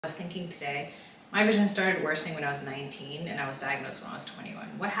I was thinking today, my vision started worsening when I was 19 and I was diagnosed when I was 21.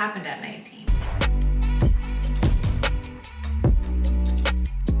 What happened at 19?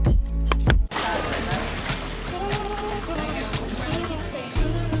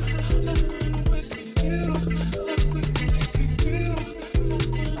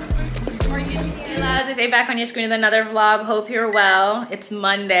 Hey lads, it's A back on your screen with another vlog. Hope you're well. It's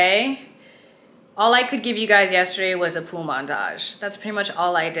Monday. All I could give you guys yesterday was a pool montage. That's pretty much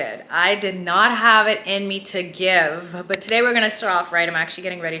all I did. I did not have it in me to give, but today we're gonna start off right. I'm actually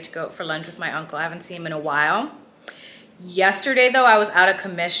getting ready to go out for lunch with my uncle. I haven't seen him in a while. Yesterday though, I was out of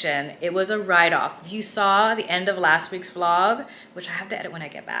commission. It was a write-off. If you saw the end of last week's vlog, which I have to edit when I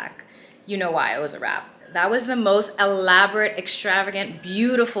get back, you know why it was a wrap. That was the most elaborate, extravagant,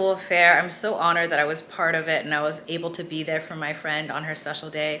 beautiful affair. I'm so honored that I was part of it and I was able to be there for my friend on her special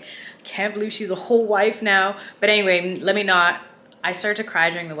day. Can't believe she's a whole wife now. But anyway, let me not. I started to cry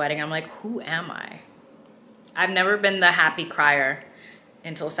during the wedding. I'm like, who am I? I've never been the happy crier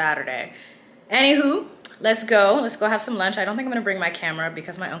until Saturday. Anywho, let's go. Let's go have some lunch. I don't think I'm gonna bring my camera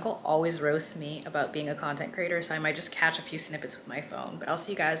because my uncle always roasts me about being a content creator, so I might just catch a few snippets with my phone. But I'll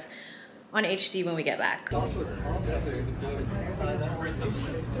see you guys on HD when we get back. What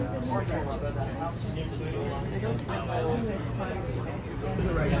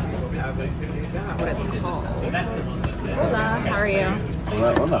it's called. Hola, how are you?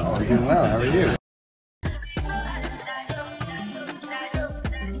 Hola, I'm doing well. How are you?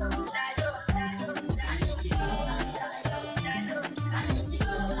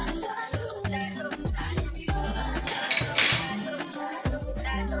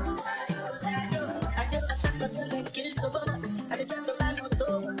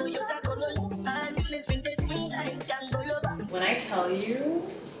 When I tell you,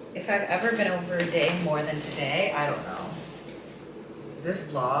 if I've ever been over a day more than today, I don't know. This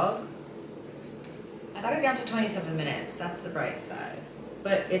vlog, I got it down to 27 minutes. That's the bright side.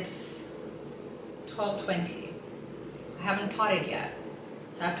 But it's 12:20. I haven't potted yet.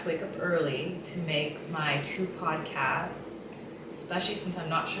 So I have to wake up early to make my 2 podcasts, especially since I'm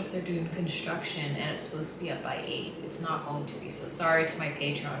not sure if they're doing construction and it's supposed to be up by 8. It's not going to be. So sorry to my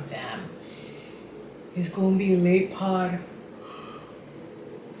Patreon fam. It's going to be a late pod.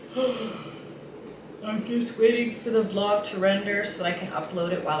 I'm just waiting for the vlog to render so that I can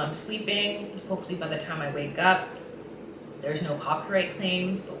upload it while I'm sleeping. Hopefully by the time I wake up, there's no copyright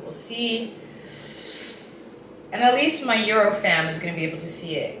claims, but we'll see. And at least my Euro fam is going to be able to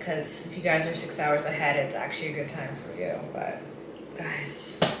see it, because if you guys are 6 hours ahead, it's actually a good time for you. But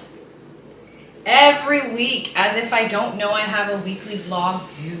guys, every week, as if I don't know I have a weekly vlog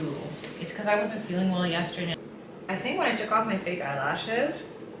due. It's because I wasn't feeling well yesterday. I think when I took off my fake eyelashes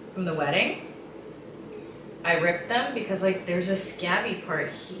from the wedding, I ripped them because like there's a scabby part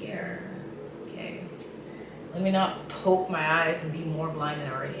here. Okay, let me not poke my eyes and be more blind than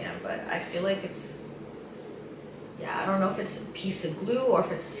I already am, but I feel like it's, yeah, I don't know if it's a piece of glue or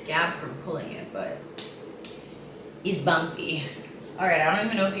if it's a scab from pulling it, but it's bumpy. All right, I don't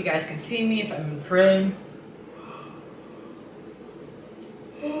even know if you guys can see me, if I'm in frame.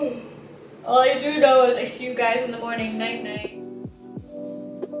 All I do know is I see you guys in the morning. Night night.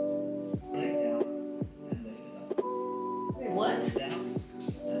 Wait, what? Down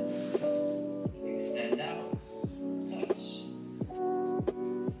and extend out. Touch.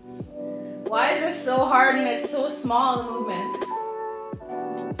 Why is this so hard and it's so small, the movement?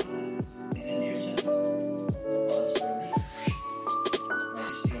 In your chest. Pause for a minute.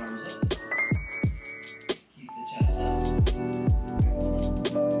 Raise the arms up. Keep the chest up.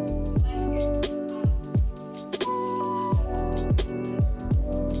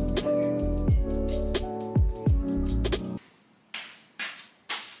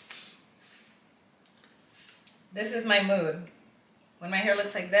 This is my mood. When my hair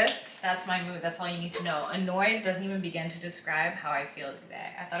looks like this, that's my mood. That's all you need to know. Annoyed doesn't even begin to describe how I feel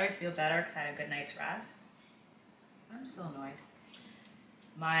today. I thought I'd feel better because I had a good night's rest. I'm still annoyed.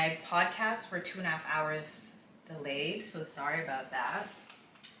 My podcasts were 2.5 hours delayed, so sorry about that.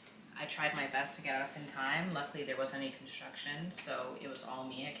 I tried my best to get up in time. Luckily, there wasn't any construction, so it was all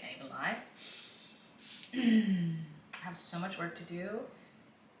me. I can't even lie. I have so much work to do,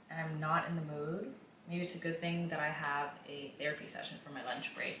 and I'm not in the mood. Maybe it's a good thing that I have a therapy session for my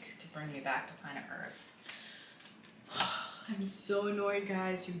lunch break to bring me back to planet Earth. I'm so annoyed,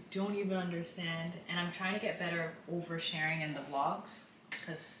 guys. You don't even understand. And I'm trying to get better at oversharing in the vlogs,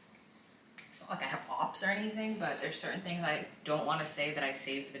 because it's not like I have ops or anything, but there's certain things I don't want to say that I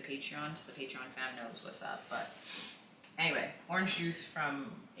save for the Patreon, so the Patreon fam knows what's up. But anyway, orange juice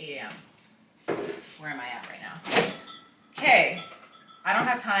from 8 AM. Where am I at right now? Okay. I don't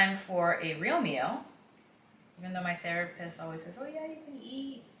have time for a real meal, even though my therapist always says, oh yeah, you can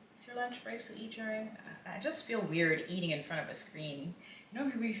eat. It's your lunch break, so eat during. I just feel weird eating in front of a screen. You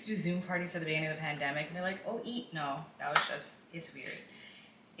know, we used to do Zoom parties at the beginning of the pandemic, and they're like, oh, eat. No, that was just, it's weird.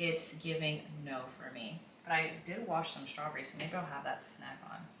 It's giving no for me. But I did wash some strawberries, so maybe I'll have that to snack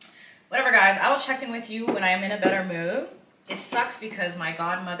on. Whatever, guys, I will check in with you when I am in a better mood. It sucks because my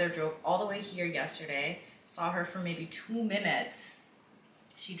godmother drove all the way here yesterday, saw her for maybe 2 minutes.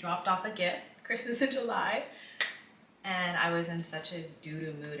 She dropped off a gift, Christmas in July, and I was in such a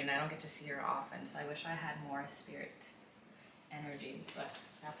doo-doo mood, and I don't get to see her often, so I wish I had more spirit energy, but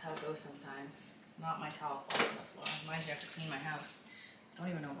that's how it goes sometimes. Not my towel falling on the floor. Reminds me I have to clean my house. I don't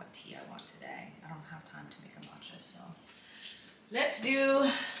even know what tea I want today. I don't have time to make a matcha, so let's do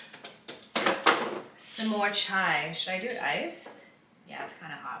some more chai. Should I do it iced? Yeah, it's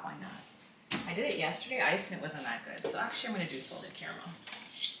kind of hot. Why not? I did it yesterday, iced, and it wasn't that good. So actually, I'm going to do salted caramel.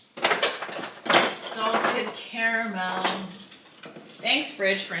 Salted caramel. Thanks,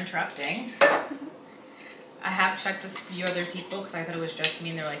 fridge, for interrupting. I have checked with a few other people because I thought it was just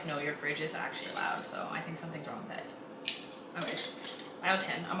me, and they're like, no, your fridge is actually loud, so I think something's wrong with it. Okay, bio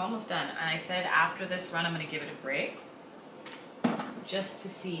tin. I'm almost done, and I said after this run, I'm going to give it a break just to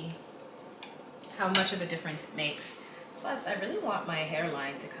see how much of a difference it makes. Plus, I really want my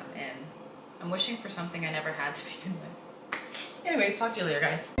hairline to come in. I'm wishing for something I never had to begin with. Anyways, talk to you later,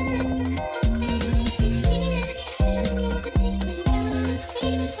 guys.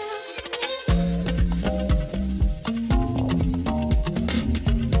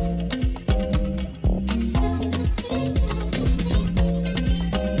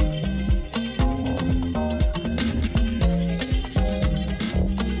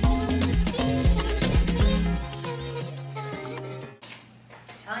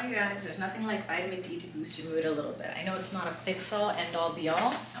 There's nothing like vitamin D to boost your mood a little bit. I know it's not a fix-all, end-all,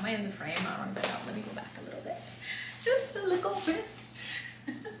 be-all. Am I in the frame? I don't know. Let me go back a little bit. Just a little bit.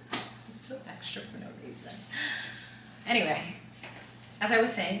 I'm so extra for no reason. Anyway, as I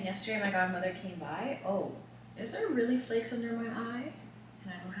was saying, yesterday my godmother came by. Oh, is there really flakes under my eye?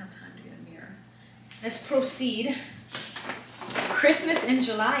 And I don't have time to get a mirror. Let's proceed. Christmas in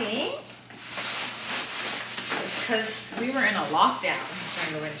July, eh? It's because we were in a lockdown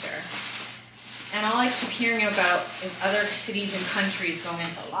during the winter. And all I keep hearing about is other cities and countries going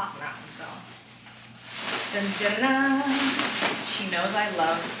into lockdown, so. Dun, dun, dun. She knows I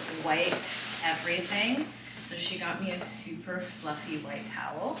love white everything, so she got me a super fluffy white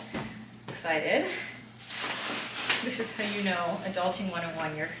towel. Excited. This is how you know, Adulting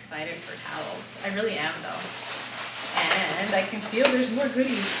 101, you're excited for towels. I really am, though. And I can feel there's more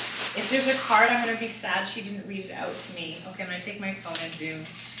goodies. If there's a card, I'm going to be sad she didn't read it out to me. Okay, I'm going to take my phone and zoom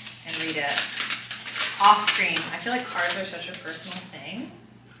and read it. Off screen. I feel like cards are such a personal thing.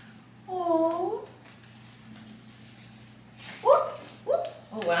 Oh. Whoop, whoop.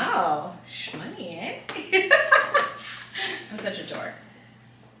 Oh, wow. Shmoney, eh? I'm such a dork.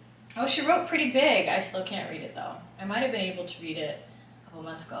 Oh, she wrote pretty big. I still can't read it, though. I might have been able to read it a couple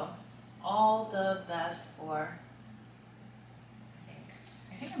months ago. All the best for...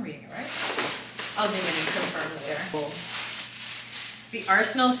 I think I'm reading it right. I'll zoom in and confirm later. Cool. The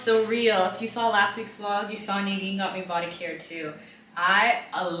arsenal's so real. If you saw last week's vlog, you saw Nadine got me body care too. I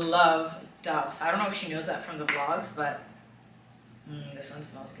love Doves. I don't know if she knows that from the vlogs, but this one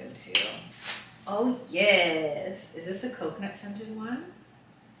smells good too. Oh yes. Is this a coconut scented one?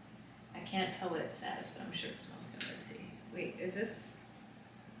 I can't tell what it says, but I'm sure it smells good. Let's see. Wait, is this?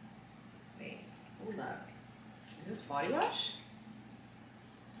 Wait, hold up. Is this body wash?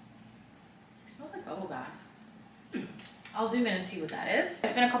 It smells like bubble bath. I'll zoom in and see what that is.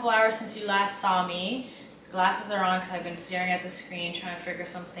 It's been a couple hours since you last saw me. The glasses are on because I've been staring at the screen trying to figure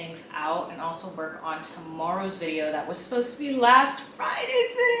some things out and also work on tomorrow's video that was supposed to be last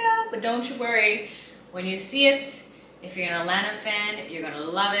Friday's video. But don't you worry, when you see it, if you're an Atlanta fan, you're gonna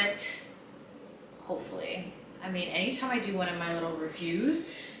love it. Hopefully. I mean, anytime I do one of my little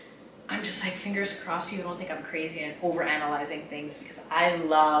reviews, I'm just like, fingers crossed people don't think I'm crazy and overanalyzing things, because I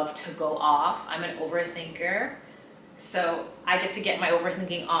love to go off. I'm an overthinker. So I get to get my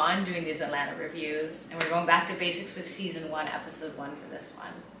overthinking on doing these Atlanta reviews. And we're going back to basics with season 1, episode 1 for this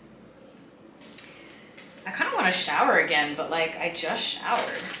one. I kind of want to shower again, but like, I just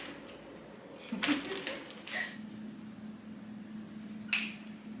showered.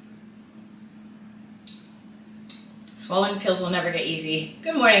 Swallowing pills will never get easy.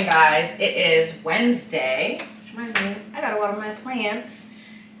 Good morning, guys. It is Wednesday, which reminds me, I gotta water my plants,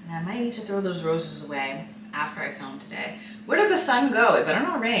 and I might need to throw those roses away after I film today. Where did the sun go? It better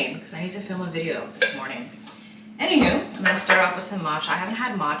not rain, because I need to film a video this morning. Anywho, I'm gonna start off with some matcha. I haven't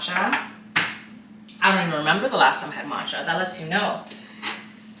had matcha. I don't even remember the last time I had matcha. That lets you know.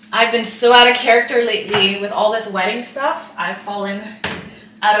 I've been so out of character lately with all this wedding stuff. I've fallen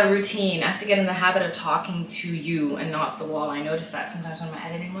out of routine. I have to get in the habit of talking to you and not the wall. I notice that sometimes when I'm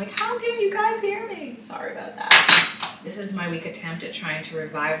editing, I'm like, how can you guys hear me? Sorry about that. This is my weak attempt at trying to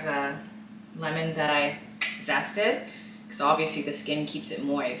revive the lemon that I zested, because obviously the skin keeps it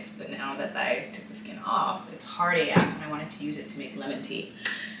moist, but now that I took the skin off, it's hard AF and I wanted to use it to make lemon tea.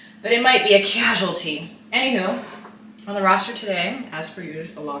 But it might be a casualty. Anywho, on the roster today, as per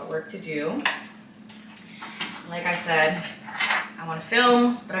usual, a lot of work to do. Like I said, I want to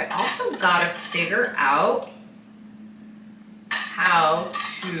film, but I also gotta figure out how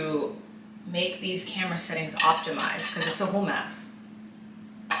to make these camera settings optimized, because it's a whole mess.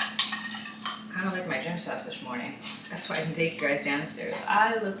 Kind of like my gym stuff this morning. That's why I didn't take you guys downstairs.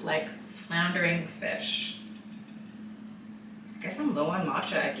 I look like floundering fish. I guess I'm low on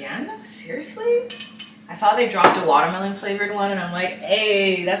matcha again? Seriously? I saw they dropped a watermelon flavored one and I'm like,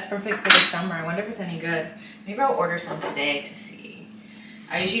 hey, that's perfect for the summer. I wonder if it's any good. Maybe I'll order some today to see.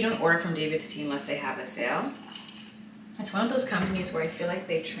 I usually don't order from David's Tea unless they have a sale. It's one of those companies where I feel like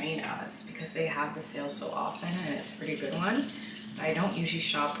they train us because they have the sale so often and it's a pretty good one. But I don't usually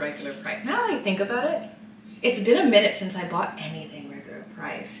shop regular price. Now that I think about it, it's been a minute since I bought anything regular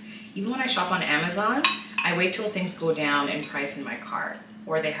price. Even when I shop on Amazon, I wait till things go down in price in my cart,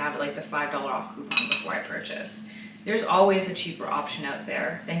 or they have like the $5 off coupon before I purchase. There's always a cheaper option out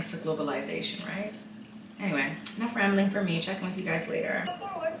there, thanks to globalization, right? Anyway, enough rambling for me. Check in with you guys later.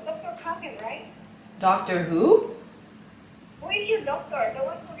 Dr. Crockett, right? Doctor who? Who is your doctor? The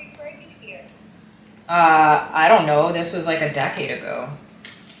one who referred me here. I don't know. This was like a decade ago.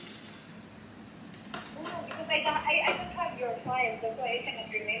 Oh, because I don't have your file, that's why I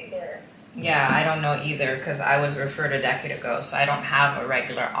cannot remember. Yeah, I don't know either because I was referred a decade ago, so I don't have a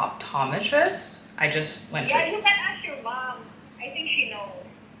regular optometrist. I just went to... Yeah, you can ask your mom. I think she knows.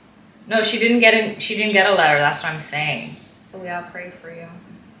 No, she didn't get a letter. That's what I'm saying. So yeah, I'll pray for you.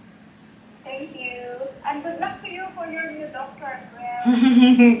 Thank you. And good luck to you for your new doctor as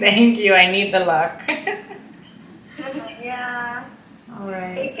well. Thank you. I need the luck. Yeah. All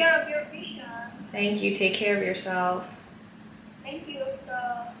right. Take care of your vision. Thank you. Take care of yourself. Thank you.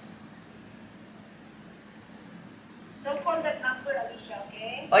 So, don't call that number, Alisha,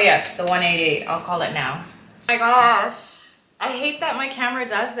 okay? Oh yes, the 188. I'll call it now. Oh my gosh. I hate that my camera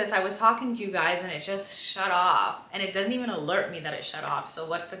does this. I was talking to you guys and it just shut off. And it doesn't even alert me that it shut off. So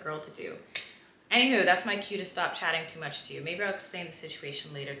what's the girl to do? Anywho, that's my cue to stop chatting too much to you. Maybe I'll explain the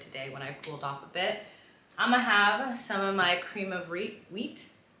situation later today when I've cooled off a bit. I'm gonna have some of my cream of wheat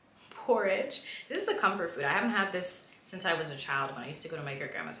porridge. This is a comfort food. I haven't had this since I was a child when I used to go to my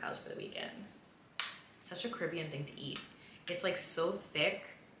great grandma's house for the weekends. It's such a Caribbean thing to eat. It's like so thick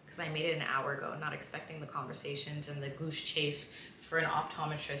because I made it an hour ago, not expecting the conversations and the goose chase for an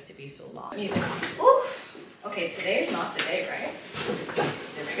optometrist to be so long. Music on. Oof. Okay, today's not the day, right?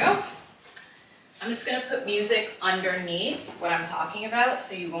 There we go. I'm just gonna put music underneath what I'm talking about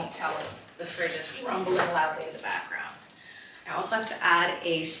so you won't tell the fridge is rumbling loudly in the background. I also have to add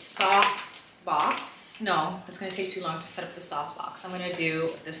a soft box. No, it's gonna take too long to set up the soft box. I'm gonna do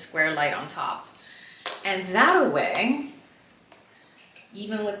the square light on top. And that way,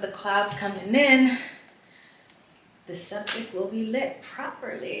 even with the clouds coming in, the subject will be lit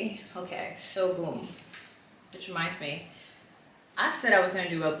properly. Okay, so boom. Which reminds me, I said I was gonna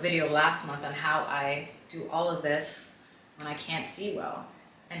do a video last month on how I do all of this when I can't see well.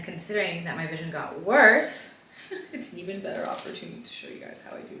 And considering that my vision got worse, it's an even better opportunity to show you guys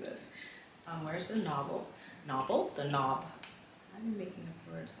how I do this. Where's the knob? The knob. I'm making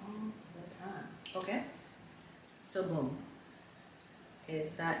up words all the time. Okay, so boom.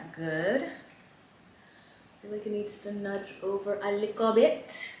 Is that good? I feel like it needs to nudge over a little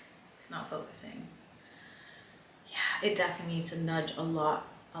bit. It's not focusing. Yeah, it definitely needs to nudge a lot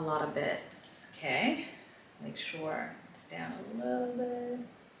a bit. Okay, make sure it's down a little bit.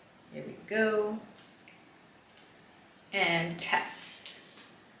 Here we go. And test.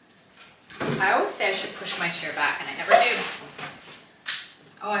 I always say I should push my chair back and I never do.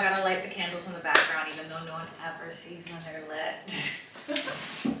 Oh, I gotta light the candles in the background even though no one ever sees when they're lit.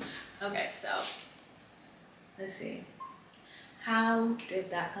 Okay, so let's see. How did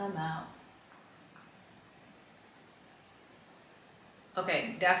that come out?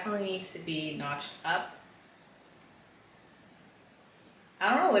 Okay, definitely needs to be notched up. I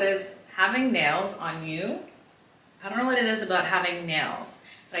don't know what it is having nails on you. I don't know what it is about having nails,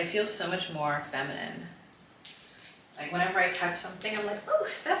 but I feel so much more feminine. Like whenever I touch something, I'm like, oh,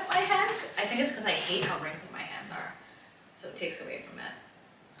 that's my hand. I think it's because I hate how wrinkly my hands are. so it takes away from it.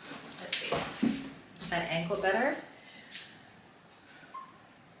 Let's see. Is that ankle better?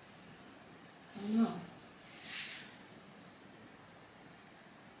 I don't know.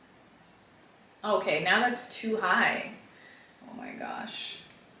 Okay, now that's too high. Oh my gosh.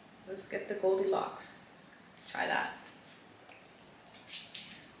 Let's get the Goldilocks. Try that.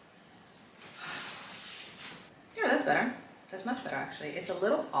 Yeah, that's better. That's much better actually. It's a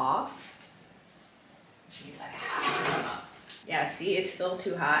little off. Yeah, see, it's still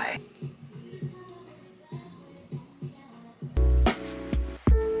too high.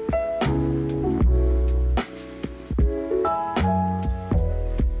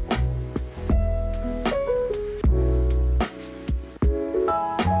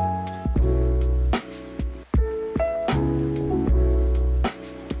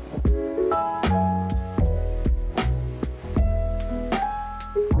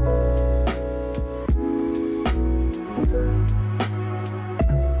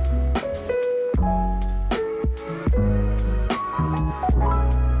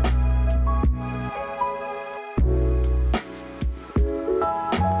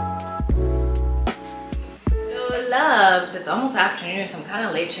 Loves, it's almost afternoon, so I'm kind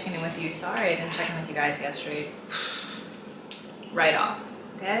of late checking in with you. Sorry I didn't check in with you guys yesterday. Write off,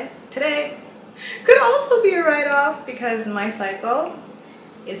 okay? Today could also be a write-off because my cycle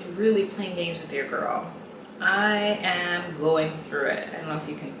is really playing games with your girl. I am going through it. I don't know if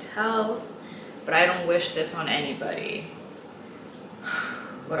you can tell, but I don't wish this on anybody.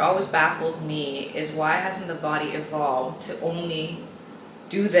 What always baffles me is why hasn't the body evolved to only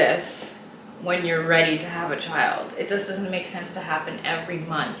do this when you're ready to have a child? It just doesn't make sense to happen every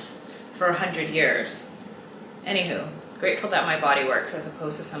month for 100 years. Anywho, grateful that my body works as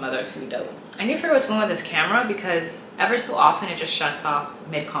opposed to some others who don't. I need to figure out what's going on with this camera because ever so often it just shuts off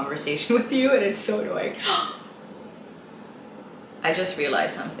mid-conversation with you and it's so annoying. I just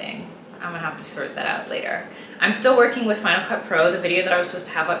realized something. I'm gonna have to sort that out later. I'm still working with Final Cut Pro. The video that I was supposed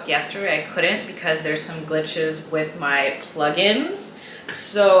to have up yesterday, I couldn't because there's some glitches with my plugins.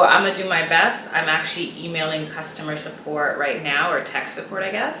 So I'm gonna do my best. I'm actually emailing customer support right now, or tech support,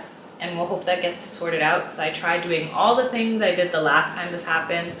 I guess. And we'll hope that gets sorted out because I tried doing all the things I did the last time this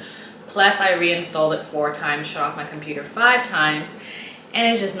happened. Plus I reinstalled it 4 times, shut off my computer 5 times,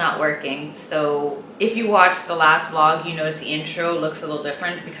 and it's just not working. So if you watched the last vlog, you notice the intro looks a little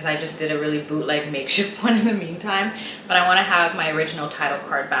different because I just did a really bootleg makeshift one in the meantime. But I wanna have my original title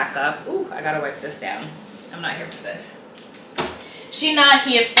card back up. Ooh, I gotta wipe this down. I'm not here for this. She not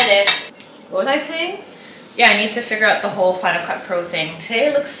here for this. What was I saying? Yeah, I need to figure out the whole Final Cut Pro thing.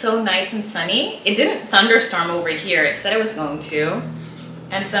 Today looks so nice and sunny. It didn't thunderstorm over here. It said it was going to.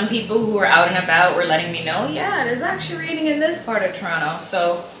 And some people who were out and about were letting me know, yeah, it is actually raining in this part of Toronto.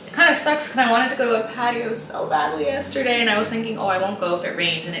 So it kind of sucks because I wanted to go to a patio so badly yesterday and I was thinking, oh, I won't go if it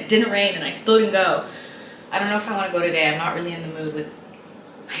rains. And it didn't rain and I still didn't go. I don't know if I want to go today. I'm not really in the mood with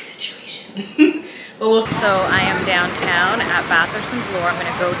my situation. So I am downtown at Bathurst and Bloor. I'm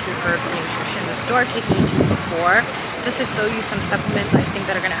going to go to Herbs and Nutrition, the store I've taken you to before, just to show you some supplements I think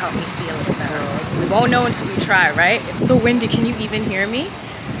that are going to help me see a little better. We won't know until we try, right? It's so windy. Can you even hear me?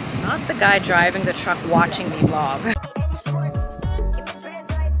 Not the guy driving the truck watching me vlog.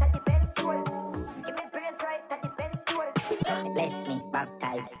 Bless me,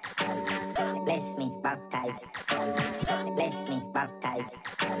 baptize. Bless me, baptize. Bless me, baptize.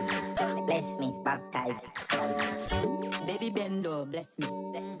 Bless me, baptize. Baby Bendo, bless me.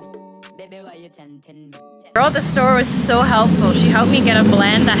 Baby, why you 10 me? Girl at the store was so helpful. She helped me get a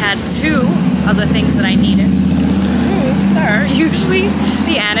blend that had 2 of the things that I needed. Ooh, sir. Usually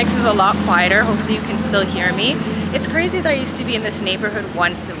the annex is a lot quieter. Hopefully you can still hear me. It's crazy that I used to be in this neighborhood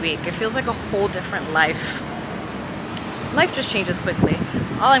once a week. It feels like a whole different life. Life just changes quickly.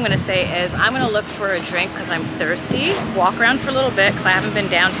 All I'm gonna say is I'm gonna look for a drink because I'm thirsty, walk around for a little bit because I haven't been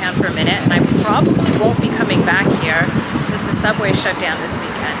downtown for a minute, and I probably won't be coming back here since the subway shut down this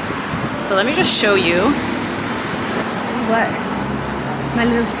weekend. So let me just show you. This is what my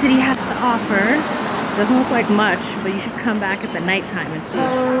little city has to offer. Doesn't look like much, but you should come back at the nighttime and see.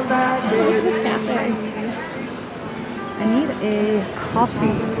 Look at this cafe. I need a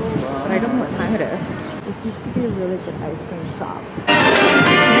coffee, but I don't know what time it is. This used to be a really good ice cream shop. I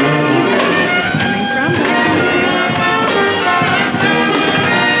can't see where the music's coming from.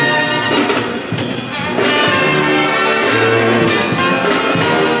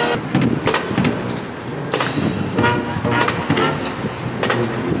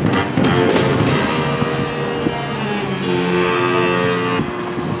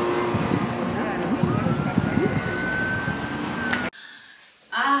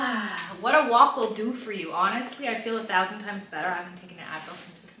 What a walk will do for you. Honestly, I feel 1,000 times better. I haven't taken an Advil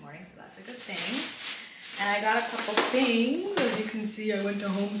since this morning, so that's a good thing. And I got a couple things. As you can see, I went to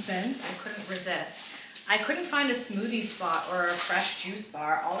HomeSense. I couldn't resist. I couldn't find a smoothie spot or a fresh juice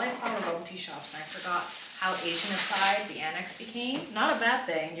bar. All I saw were bubble tea shops, and I forgot how Asianified the annex became. Not a bad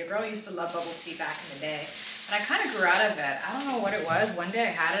thing. Your girl used to love bubble tea back in the day. But I kind of grew out of it. I don't know what it was. One day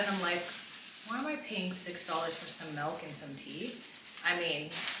I had it and I'm like, why am I paying $6 for some milk and some tea? I mean,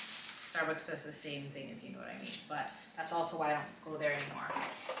 Starbucks does the same thing, if you know what I mean. But that's also why I don't go there anymore.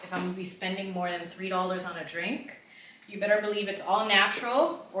 If I'm gonna be spending more than $3 on a drink, you better believe it's all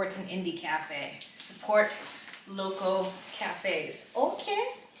natural or it's an indie cafe. Support local cafes. Okay.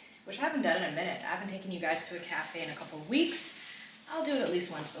 Which I haven't done in a minute. I haven't taken you guys to a cafe in a couple of weeks. I'll do it at least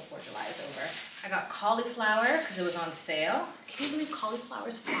once before July is over. I got cauliflower because it was on sale. Can you believe cauliflower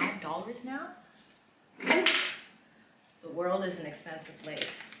is $5 now? The world is an expensive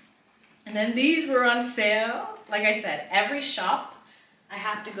place. And then these were on sale. Like I said, every shop I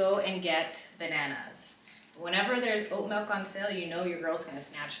have to go and get bananas. But whenever there's oat milk on sale, you know your girl's gonna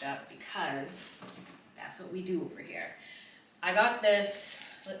snatch it up because that's what we do over here. I got this,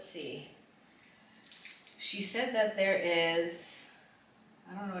 let's see. She said that there is,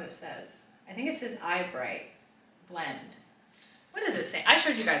 I don't know what it says. I think it says Eye Bright Blend. What does it say? I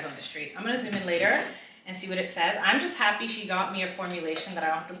showed you guys on the street. I'm gonna zoom in later and see what it says. I'm just happy she got me a formulation that I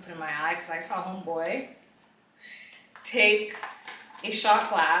don't have to put in my eye because I saw homeboy take a shot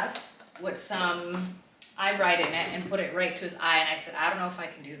glass with some Eye Bright in it and put it right to his eye, and I said, I don't know if I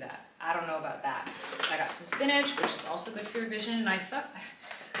can do that. I don't know about that. I got some spinach, which is also good for your vision, and I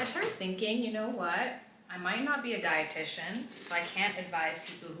started thinking, you know what? I might not be a dietitian, so I can't advise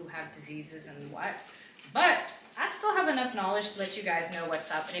people who have diseases and what, but I still have enough knowledge to let you guys know what's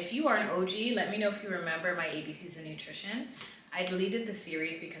up. And if you are an OG, let me know if you remember my ABCs of Nutrition. I deleted the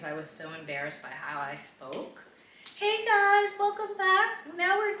series because I was so embarrassed by how I spoke. Hey guys, welcome back.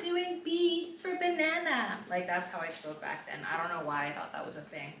 Now we're doing B for banana. Like, that's how I spoke back then. I don't know why I thought that was a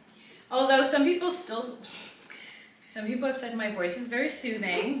thing. Although some people have said my voice is very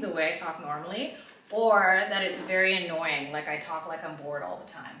soothing, the way I talk normally, or that it's very annoying, like I talk like I'm bored all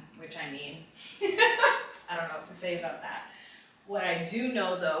the time, which I mean, I don't know what to say about that. What I do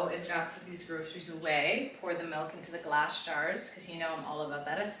know though is I gotta put these groceries away, pour the milk into the glass jars, because you know I'm all about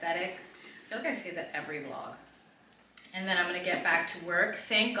that aesthetic. I feel like I say that every vlog. And then I'm gonna get back to work.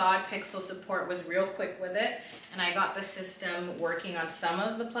 Thank God Pixel support was real quick with it, and I got the system working on some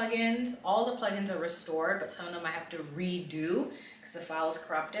of the plugins. All the plugins are restored, but some of them I have to redo because the file is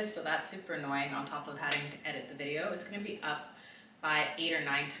corrupted, so that's super annoying on top of having to edit the video. It's gonna be up by 8 or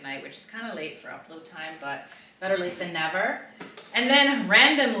 9 tonight, which is kind of late for upload time, but better late than never. And then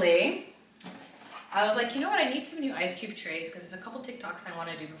randomly, I was like, you know what, I need some new ice cube trays because there's a couple TikToks I want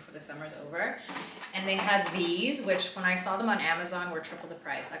to do before the summer's over. And they had these, which when I saw them on Amazon were triple the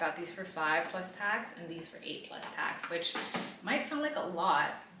price. I got these for 5 plus tax and these for 8 plus tax, which might sound like a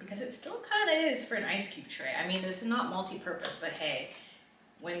lot because it still kind of is for an ice cube tray. I mean, this is not multi-purpose, but hey,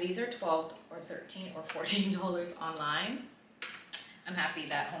 when these are $12 or $13 or $14 online, I'm happy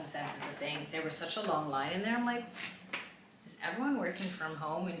that HomeSense is a thing. There was such a long line in there. I'm like, is everyone working from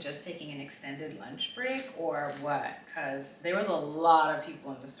home and just taking an extended lunch break or what? Because there was a lot of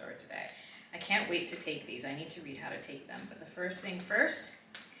people in the store today. I can't wait to take these. I need to read how to take them. But the first thing first,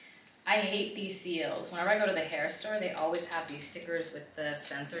 I hate these seals. Whenever I go to the hair store, they always have these stickers with the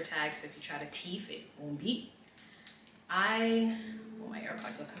sensor tags. So if you try to teeth, it won't beat. Oh, my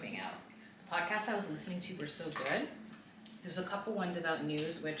AirPods are coming out. The podcasts I was listening to were so good. There's a couple ones about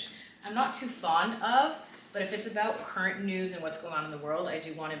news, which I'm not too fond of, but if it's about current news and what's going on in the world, I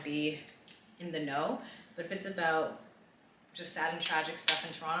do want to be in the know. But if it's about just sad and tragic stuff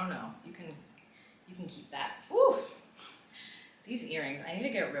in Toronto, no, you can keep that. Ooh, these earrings, I need to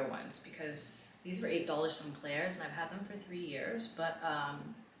get real ones because these were $8 from Claire's and I've had them for 3 years, but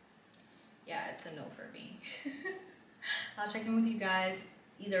yeah, it's a no for me. I'll check in with you guys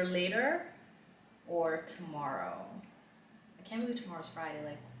either later or tomorrow. I can't believe tomorrow's Friday,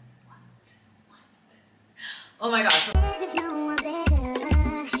 like, what? Oh my gosh. There's no one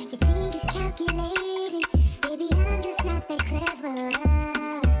better. You think it's calculating. Baby, I'm just not that clever.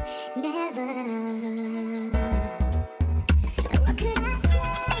 Never. What could I say?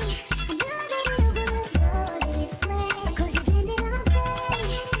 I knew that you would go this way. Cause you've been it all day.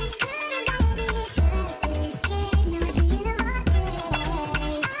 Couldn't let it just escape. Now I'd be in a hard place.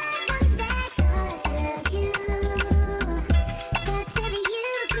 I want back thoughts of you. Thoughts of you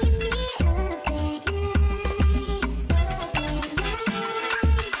keep me up at night.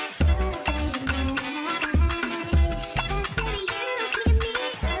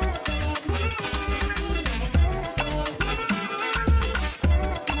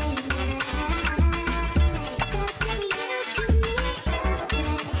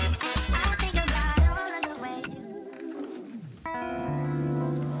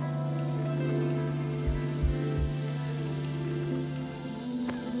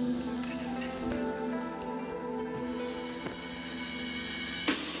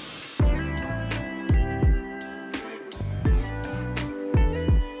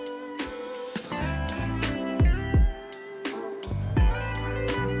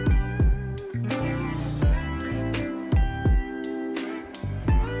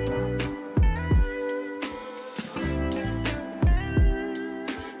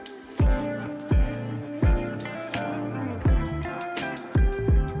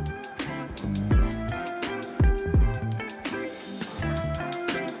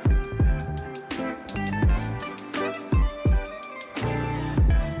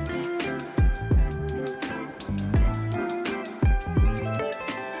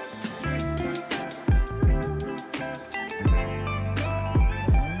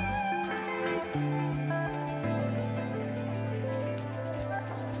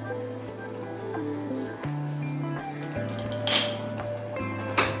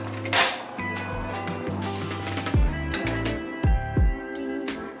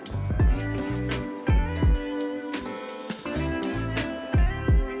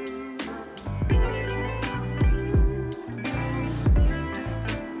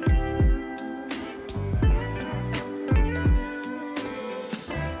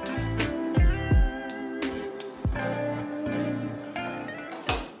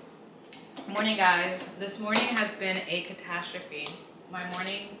 morning, guys. This morning has been a catastrophe. My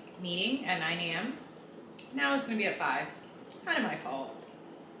morning meeting at 9 a.m. Now it's gonna be at 5. Kind of my fault.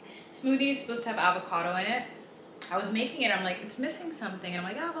 Smoothie is supposed to have avocado in it. I was making it, I'm like, it's missing something. And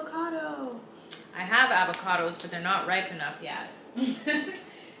I'm like, avocado. I have avocados, but they're not ripe enough yet.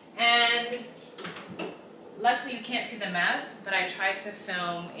 And luckily you can't see the mess, but I tried to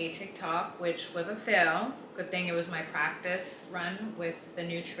film a TikTok, which was a fail. Good thing it was my practice run with the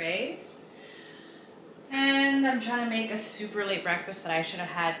new trays. And I'm trying to make a super late breakfast that I should have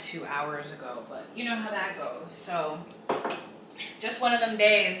had 2 hours ago, but you know how that goes. So just one of them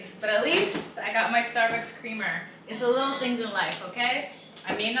days, but at least I got my Starbucks creamer. It's the little things in life, okay?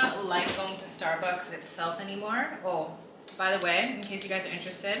 I may not like going to Starbucks itself anymore. Oh, by the way, in case you guys are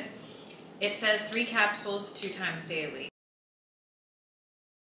interested, it says 3 capsules 2 times daily.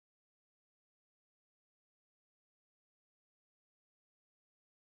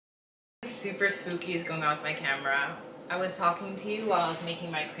 Super spooky is going on with my camera. I was talking to you while I was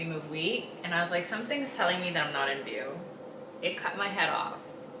making my cream of wheat, and I was like, something's telling me that I'm not in view. It cut my head off.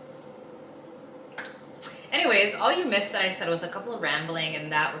 Anyways, all you missed that I said was a couple of rambling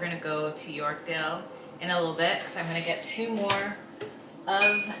and that we're gonna go to Yorkdale in a little bit because I'm gonna get 2 more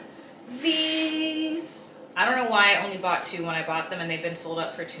of these. I don't know why I only bought 2 when I bought them and they've been sold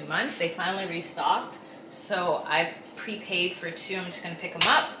out for 2 months. They finally restocked, so I prepaid for 2. I'm just gonna pick them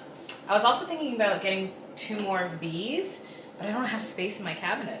up. I was also thinking about getting 2 more of these, but I don't have space in my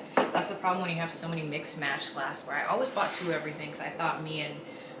cabinets. That's the problem when you have so many mixed match glassware. I always bought 2 of everything because I thought me and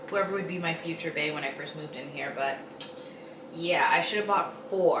whoever would be my future bae when I first moved in here, but yeah, I should have bought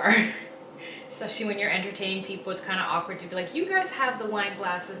 4. Especially when you're entertaining people, it's kind of awkward to be like, you guys have the wine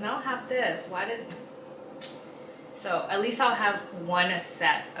glasses and I'll have this. Why did... So at least I'll have 1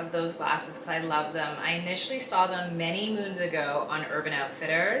 set of those glasses because I love them. I initially saw them many moons ago on Urban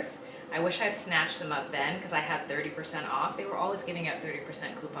Outfitters. I wish I'd snatched them up then because I had 30% off. They were always giving out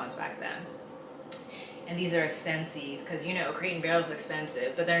 30% coupons back then. And these are expensive because, you know, Crate and Barrel is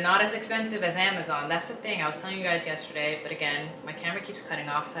expensive, but they're not as expensive as Amazon. That's the thing. I was telling you guys yesterday, but again, my camera keeps cutting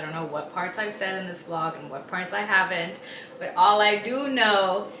off, so I don't know what parts I've said in this vlog and what parts I haven't. But all I do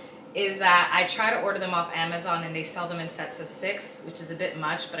know is that I try to order them off Amazon and they sell them in sets of 6, which is a bit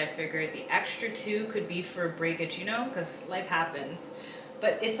much, but I figured the extra 2 could be for breakage, you know, because life happens.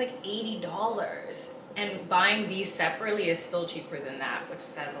 But it's like $80, and buying these separately is still cheaper than that, which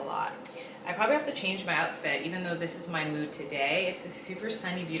says a lot. I probably have to change my outfit, even though this is my mood today. It's a super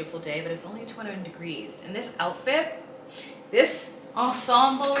sunny, beautiful day, but it's only 21 degrees. And this outfit, this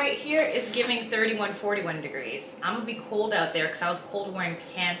ensemble right here is giving 31, 41 degrees. I'm gonna be cold out there because I was cold wearing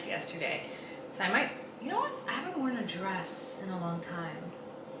pants yesterday. So I might, you know what? I haven't worn a dress in a long time.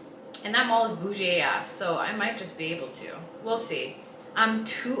 And that mall is bougie AF, so I might just be able to. We'll see. I'm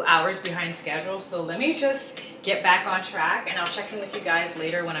 2 hours behind schedule, so let me just get back on track and I'll check in with you guys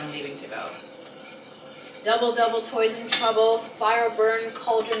later when I'm leaving to go. Double, double, toys in trouble, fire burn,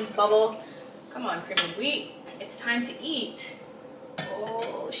 cauldron bubble. Come on, cream of wheat, it's time to eat.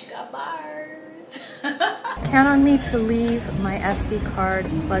 Oh, she got bars. Count on me to leave my SD card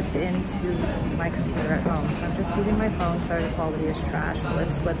plugged into my computer at home. So I'm just using my phone. Sorry, the quality is trash, but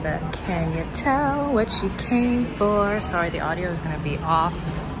let's flip it. Can you tell what she came for? Sorry, the audio is gonna be off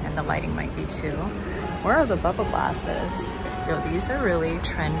and the lighting might be too. Where are the bubble glasses? Yo, these are really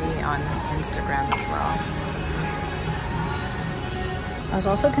trendy on Instagram as well. I was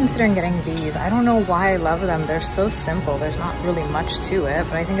also considering getting these. I don't know why I love them. They're so simple. There's not really much to it,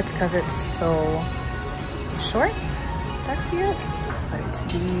 but I think it's because it's so short. They're cute. But it's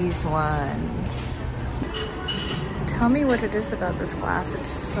these ones. Tell me what it is about this glass. It's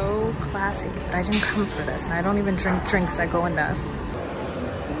so classy, but I didn't come for this, and I don't even drink drinks that go in this.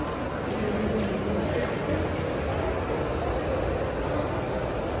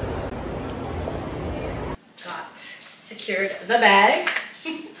 Secured the bag.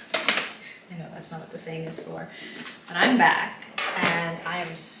 I know that's not what the saying is for, but I'm back and I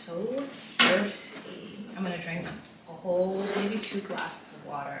am so thirsty. I'm gonna drink a whole, maybe 2 glasses of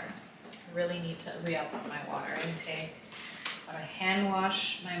water. I really need to re-up on my water intake. But I hand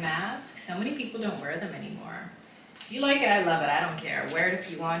wash my mask. So many people don't wear them anymore. If you like it, I love it. I don't care. Wear it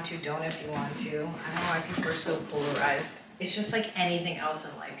if you want to, don't if you want to. I don't know why people are so polarized. It's just like anything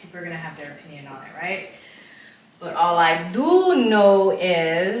else in life. People are gonna have their opinion on it, right? But all I do know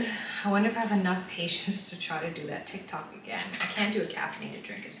is, I wonder if I have enough patience to try to do that TikTok again. I can't do a caffeinated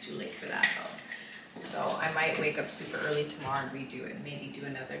drink, it's too late for that though. So I might wake up super early tomorrow and redo it and maybe do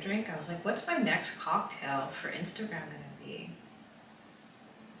another drink. I was like, what's my next cocktail for Instagram gonna be?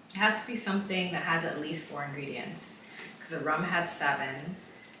 It has to be something that has at least 4 ingredients. Because the rum had 7,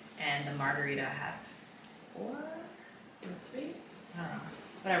 and the margarita had 4 or 3. I don't know.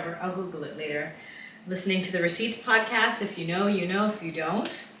 Whatever. I'll Google it later. Listening to the Receipts podcast. If you know, you know. If you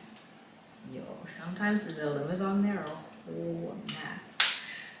don't, yo, sometimes the dilemmas on there are a whole mess.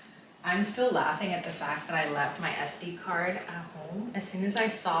 I'm still laughing at the fact that I left my SD card at home. As soon as I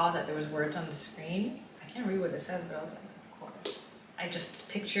saw that there was words on the screen, I can't read what it says, but I was like, of course. I just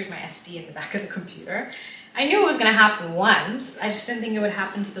pictured my SD in the back of the computer. I knew it was gonna happen once. I just didn't think it would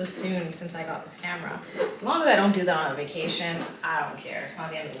happen so soon since I got this camera. As long as I don't do that on a vacation, I don't care. It's not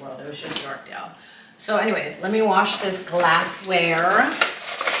the end of the world. It was just Yorkdale. So anyways, let me wash this glassware.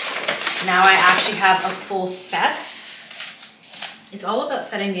 Now I actually have a full set. It's all about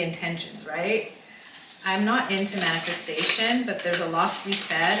setting the intentions, right? I'm not into manifestation, but there's a lot to be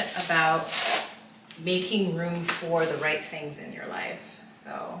said about making room for the right things in your life.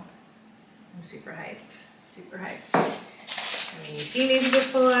 So I'm super hyped, super hyped. I mean, you've seen these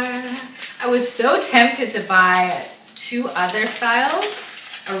before. I was so tempted to buy 2 other styles,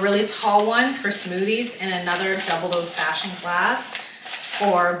 a really tall one for smoothies and another double old-fashioned glass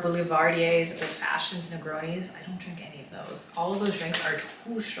for Boulevardier's old-fashions, Negronis. I don't drink any of those. All of those drinks are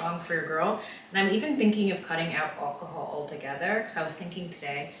too strong for your girl. And I'm even thinking of cutting out alcohol altogether, because I was thinking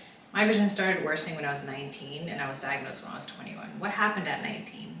today, my vision started worsening when I was 19 and I was diagnosed when I was 21. What happened at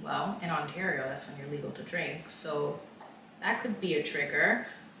 19? Well, in Ontario, that's when you're legal to drink. So that could be a trigger.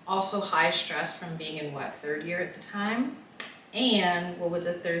 Also high stress from being in what, 3rd year at the time? And what was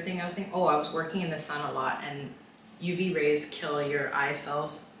the 3rd thing I was thinking? Oh, I was working in the sun a lot, and UV rays kill your eye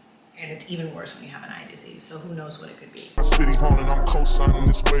cells, and it's even worse when you have an eye disease. So who knows what it could be. My city haunted, I'm co-signing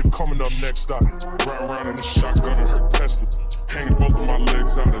this wave coming up next. I ride around in the shotgun and her Tesla. Hanging both of my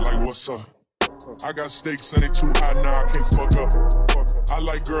legs out it like, what's up? I got stakes and they too high now, I can't fuck up. I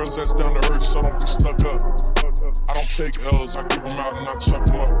like girls that's down to earth, so don't be stuck up. I don't take L's, I give them out and I chuck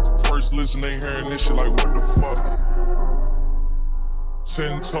them up. First listen, they hearing this shit like, what the fuck?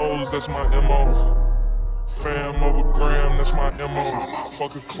 10 toes, that's my MO. Fam of a gram, that's my MO.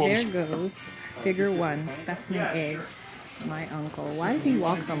 Fuck it close. There goes figure 1, specimen A, my uncle. Why did he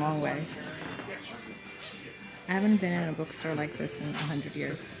walk the long way? I haven't been in a bookstore like this in 100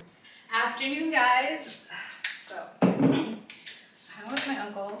 years. Afternoon, guys. So, I hung with my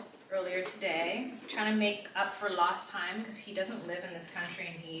uncle earlier today, trying to make up for lost time because he doesn't live in this country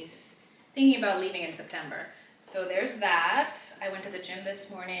and he's thinking about leaving in September. So there's that. I went to the gym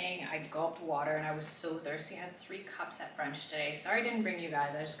this morning. I gulped water and I was so thirsty. I had 3 cups at brunch today. Sorry I didn't bring you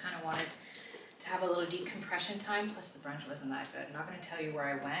guys. I just kind of wanted to have a little decompression time. Plus the brunch wasn't that good. I'm not going to tell you where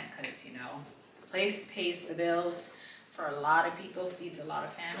I went because, you know, the place pays the bills for a lot of people, feeds a lot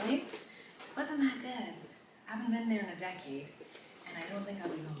of families. It wasn't that good. I haven't been there in a decade and I don't think I'll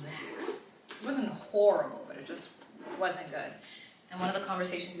be going back. It wasn't horrible, but it just wasn't good. And one of the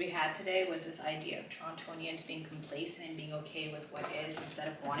conversations we had today was this idea of Torontonians being complacent and being okay with what is instead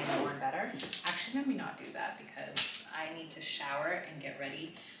of wanting more and better. Actually, let me not do that because I need to shower and get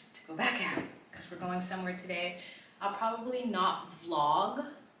ready to go back out because we're going somewhere today. I'll probably not vlog,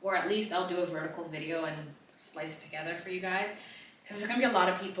 or at least I'll do a vertical video and splice it together for you guys because there's gonna be a lot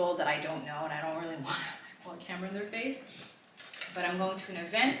of people that I don't know and I don't really want to put a camera in their face. But I'm going to an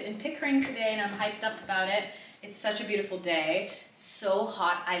event in Pickering today and I'm hyped up about it. It's such a beautiful day, so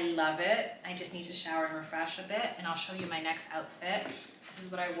hot, I love it. I just need to shower and refresh a bit and I'll show you my next outfit. This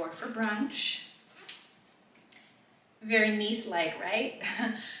is what I wore for brunch. Very niece-like, right?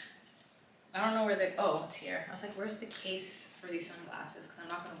 I don't know where they, oh, it's here. I was like, where's the case for these sunglasses? Because I'm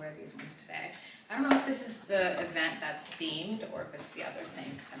not gonna wear these ones today. I don't know if this is the event that's themed or if it's the other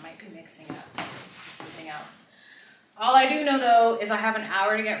thing, because I might be mixing it up with something else. All I do know though is I have an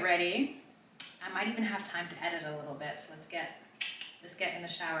hour to get ready. I might even have time to edit a little bit, so let's get in the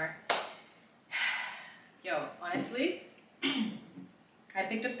shower. Yo, honestly, I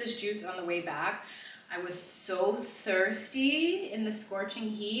picked up this juice on the way back. I was so thirsty in the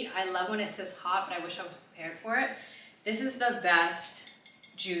scorching heat. I love when it says hot, but I wish I was prepared for it. This is the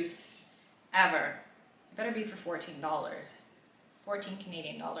best juice ever. It better be for $14. 14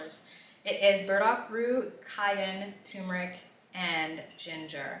 Canadian dollars. It is burdock root, cayenne, turmeric, and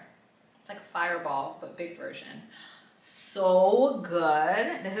ginger. It's like a fireball, but big version. So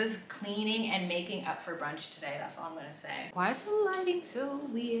good. This is cleaning and making up for brunch today. That's all I'm gonna say. Why is the lighting so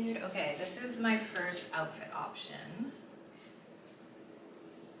weird? Okay, this is my first outfit option.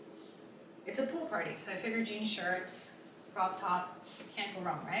 It's a pool party, so I figured jean shirts, crop top, can't go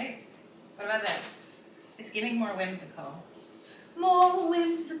wrong, right? What about this? It's giving more whimsical. More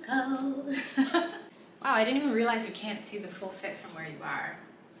whimsical. Wow, I didn't even realize you can't see the full fit from where you are.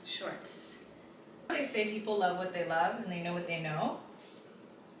 Shorts. They say people love what they love and they know what they know.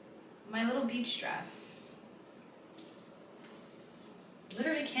 my little beach dress.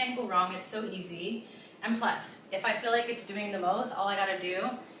 Literally can't go wrong, it's so easy. And plus, if I feel like it's doing the most, all I gotta do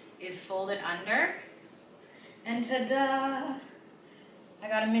is fold it under. And ta-da! I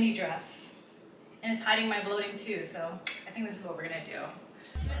got a mini dress. And it's hiding my bloating too, so I think this is what we're gonna do.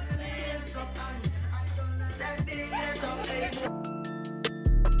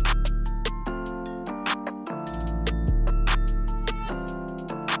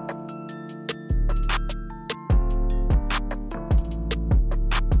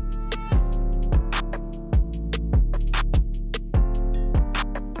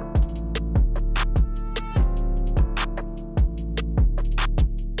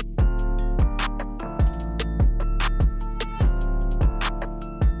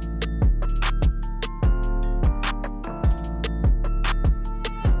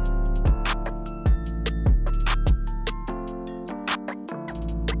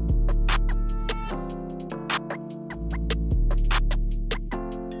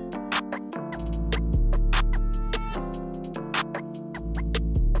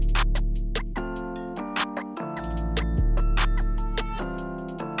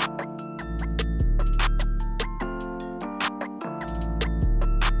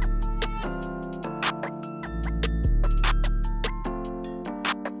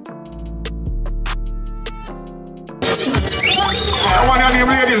 I want you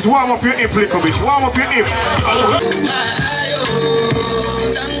ladies warm up your hip, little bit. Warm up your hip.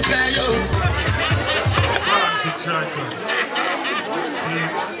 Balance it, try to. See,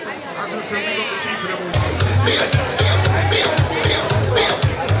 as we say, we got the people that will.